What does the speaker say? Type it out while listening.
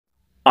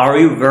Are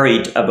you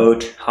worried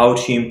about how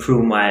to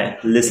improve my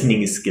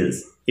listening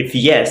skills? If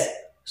yes,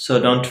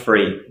 so don't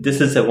worry. This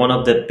is one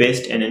of the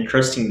best and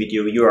interesting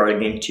video you are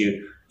going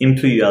to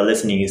improve your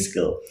listening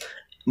skill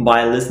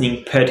by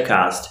listening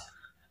podcast.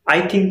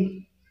 I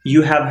think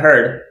you have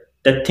heard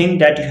the thing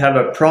that you have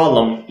a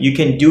problem, you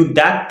can do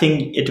that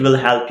thing, it will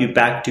help you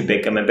back to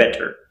become a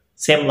better.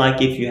 Same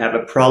like if you have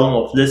a problem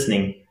of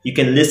listening, you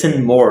can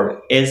listen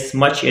more. As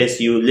much as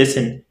you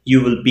listen,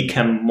 you will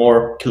become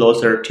more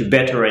closer to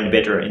better and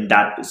better in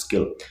that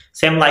skill.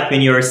 Same like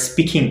when you're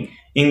speaking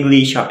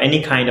English or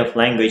any kind of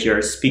language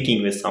you're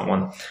speaking with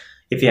someone.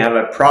 If you have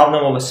a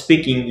problem of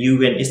speaking, you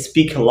can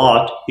speak a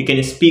lot, you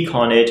can speak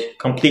on it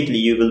completely,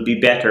 you will be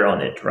better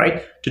on it,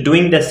 right? To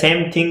doing the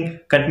same thing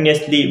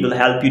continuously will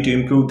help you to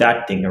improve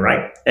that thing,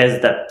 right?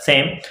 As the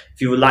same, if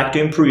you would like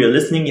to improve your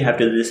listening, you have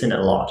to listen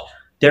a lot.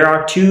 There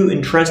are two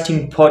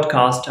interesting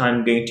podcasts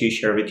I'm going to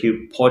share with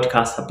you.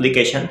 Podcast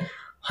application,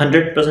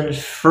 100%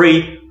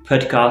 free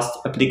podcast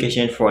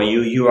application for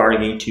you. You are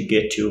going to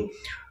get to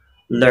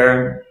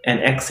learn and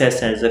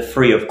access as a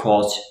free of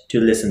course to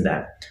listen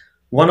that.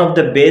 One of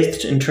the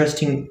best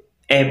interesting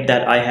app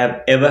that I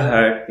have ever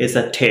heard is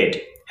a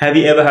TED. Have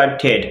you ever heard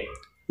TED?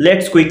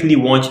 Let's quickly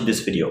watch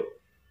this video.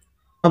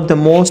 One of the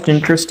most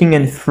interesting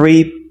and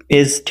free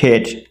is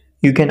TED.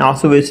 You can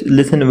also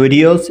listen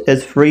videos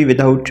as free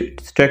without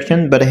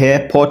distraction, but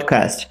here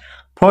podcast.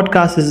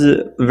 Podcast is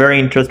a very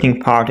interesting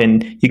part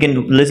and you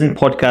can listen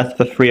podcasts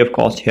for free of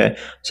course here.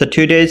 So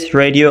today's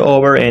radio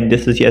over and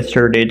this is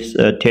yesterday's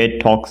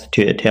TED Talks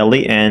to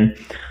Telly, and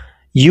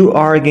you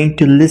are going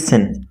to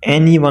listen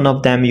any one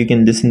of them. You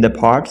can listen the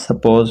part.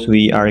 Suppose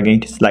we are going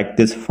to select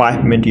this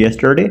 5 minute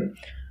yesterday.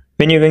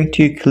 When you're going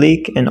to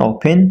click and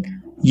open,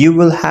 you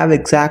will have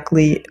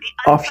exactly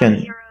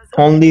option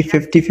only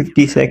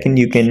 50 second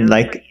you can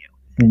like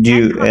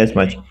do as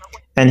much.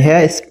 And here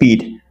is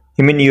speed.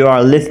 I mean you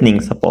are listening,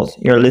 suppose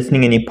you're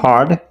listening any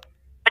part,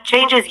 what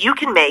changes you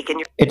can make in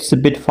your it's a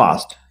bit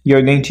fast.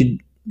 You're going to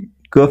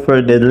go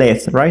for the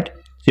less, right?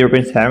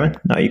 0.7.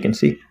 Now you can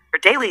see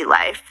daily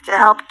life to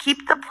help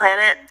keep the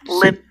planet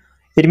living.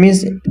 It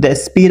means the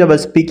speed of a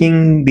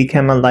speaking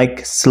become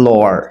like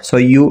slower, so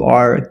you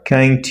are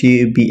going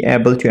to be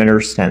able to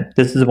understand.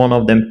 This is one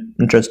of them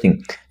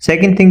interesting.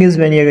 Second thing is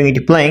when you're going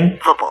to playing,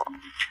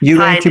 you're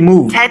going to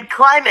move. TED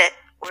Climate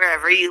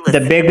wherever you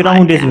listen. The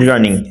background is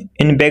running.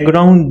 In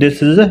background,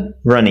 this is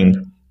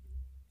running,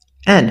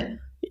 and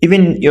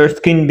even your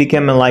screen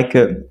become like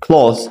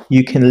close.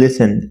 You can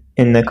listen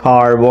in the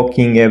car,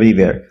 walking,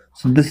 everywhere.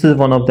 So this is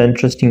one of the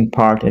interesting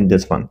part in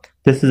this one.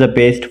 This is a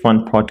best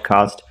fun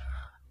podcast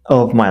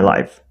of my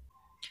life.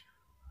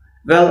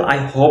 Well, I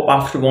hope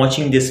after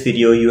watching this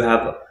video you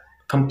have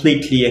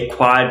completely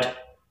acquired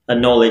a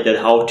knowledge that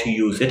how to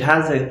use. It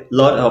has a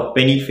lot of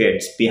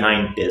benefits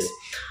behind this.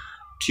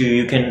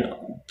 You can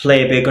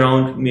play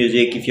background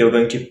music if you're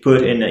going to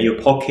put in your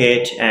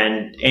pocket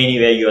and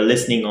anywhere you're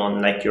listening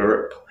on, like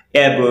your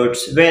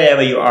earbuds,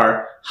 wherever you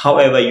are,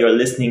 however you're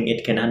listening,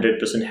 it can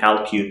 100%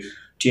 help you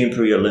to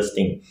improve your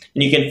listening,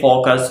 and you can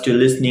focus to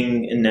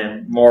listening in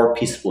a more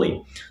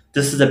peacefully.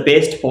 This is the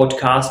best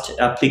podcast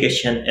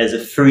application as a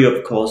free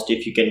of cost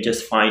if you can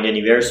just find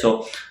anywhere.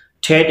 So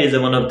TED is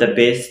one of the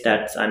best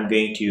that I'm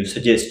going to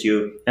suggest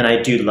you, and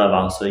I do love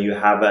also. You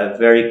have a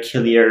very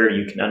clear,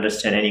 you can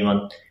understand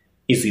anyone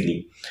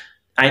easily.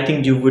 I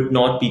think you would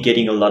not be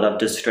getting a lot of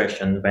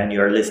distraction when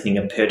you're listening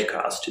a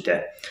podcast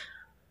today.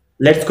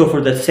 Let's go for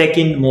the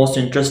second most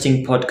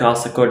interesting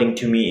podcast according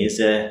to me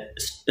is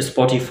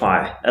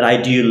Spotify. And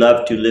I do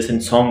love to listen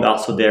song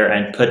also there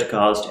and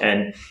podcast,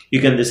 and you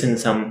can listen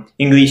some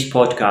English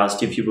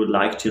podcast if you would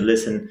like to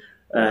listen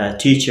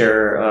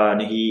teacher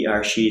he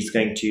or she is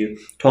going to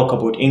talk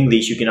about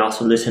English. You can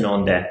also listen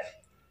on there.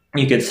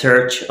 You can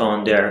search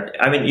on there.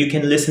 I mean you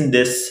can listen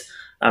this.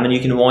 I mean you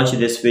can watch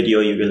this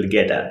video. You will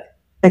get that.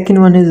 Second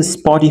one is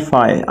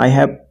Spotify. I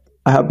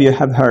hope you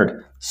have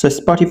heard. So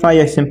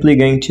Spotify is simply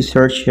going to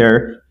search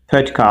here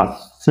podcast.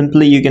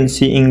 Simply you can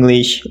see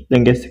English,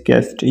 then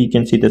guest you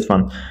can see this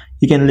one.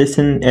 You can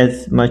listen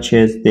as much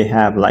as they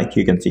have, like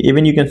you can see.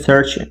 Even you can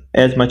search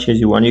as much as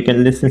you want. You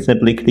can listen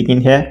simply clicking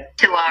here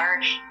to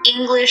our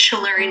English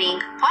learning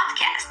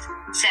podcast.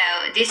 So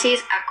this is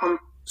a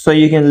so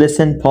you can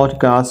listen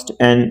podcast,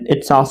 and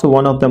it's also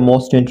one of the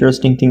most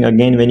interesting thing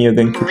again when you're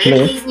going to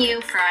play.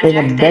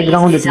 In the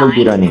background it will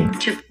be running.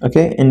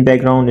 Okay, in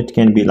background it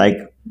can be like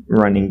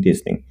running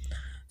this thing.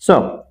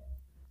 So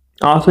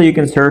also you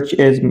can search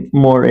as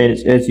more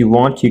as you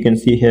want. You can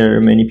see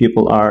here many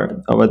people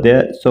are over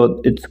there,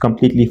 so it's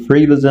completely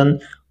free version,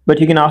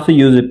 but you can also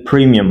use a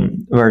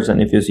premium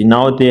version. If you see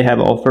now they have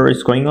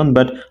offers going on,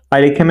 but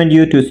I recommend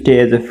you to stay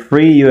as a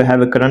free. You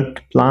have a current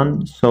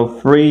plan, so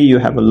free you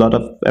have a lot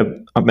of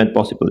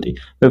possibility.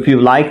 But if you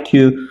like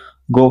to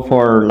go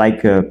for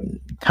like a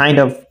kind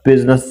of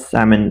business,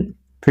 I mean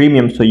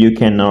premium, so you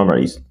can, no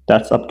worries,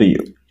 that's up to you.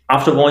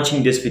 After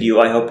watching this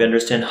video, I hope you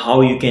understand how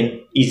you can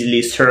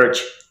easily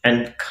search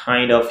and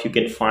kind of you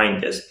can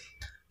find this.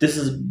 This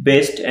is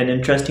best and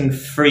interesting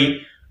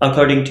free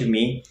according to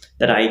me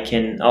that I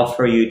can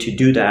offer you to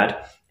do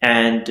that.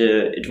 and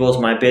it was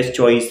my best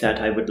choice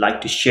that I would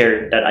like to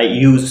share, that I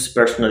use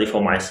personally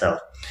for myself.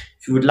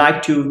 If you would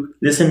like to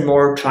listen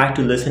more, try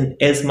to listen.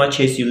 As much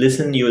as you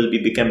listen, you will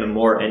be becoming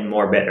more and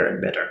more better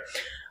and better.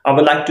 I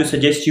would like to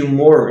suggest you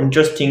more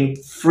interesting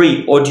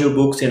free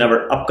audiobooks in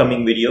our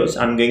upcoming videos.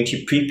 I'm going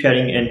to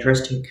preparing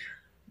interesting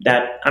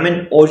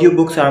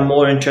audiobooks are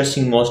more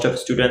interesting most of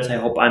students. I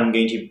hope I'm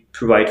going to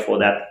provide for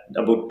that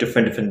about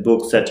different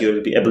books that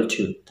you'll be able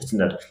to listen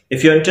to.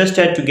 If you're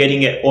interested to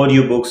getting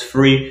audiobooks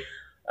free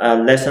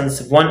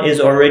lessons, one is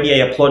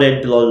already I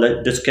uploaded below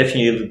the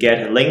description. You'll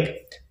get a link.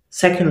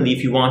 Secondly,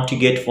 if you want to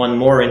get one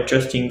more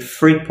interesting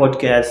free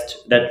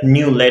podcast, that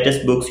new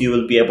latest books you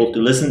will be able to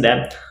listen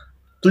them,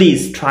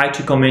 please try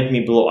to comment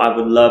me below. I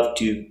would love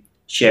to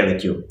share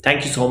with you.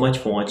 Thank you so much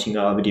for watching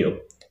our video.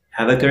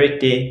 Have a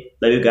great day.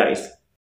 Love you guys.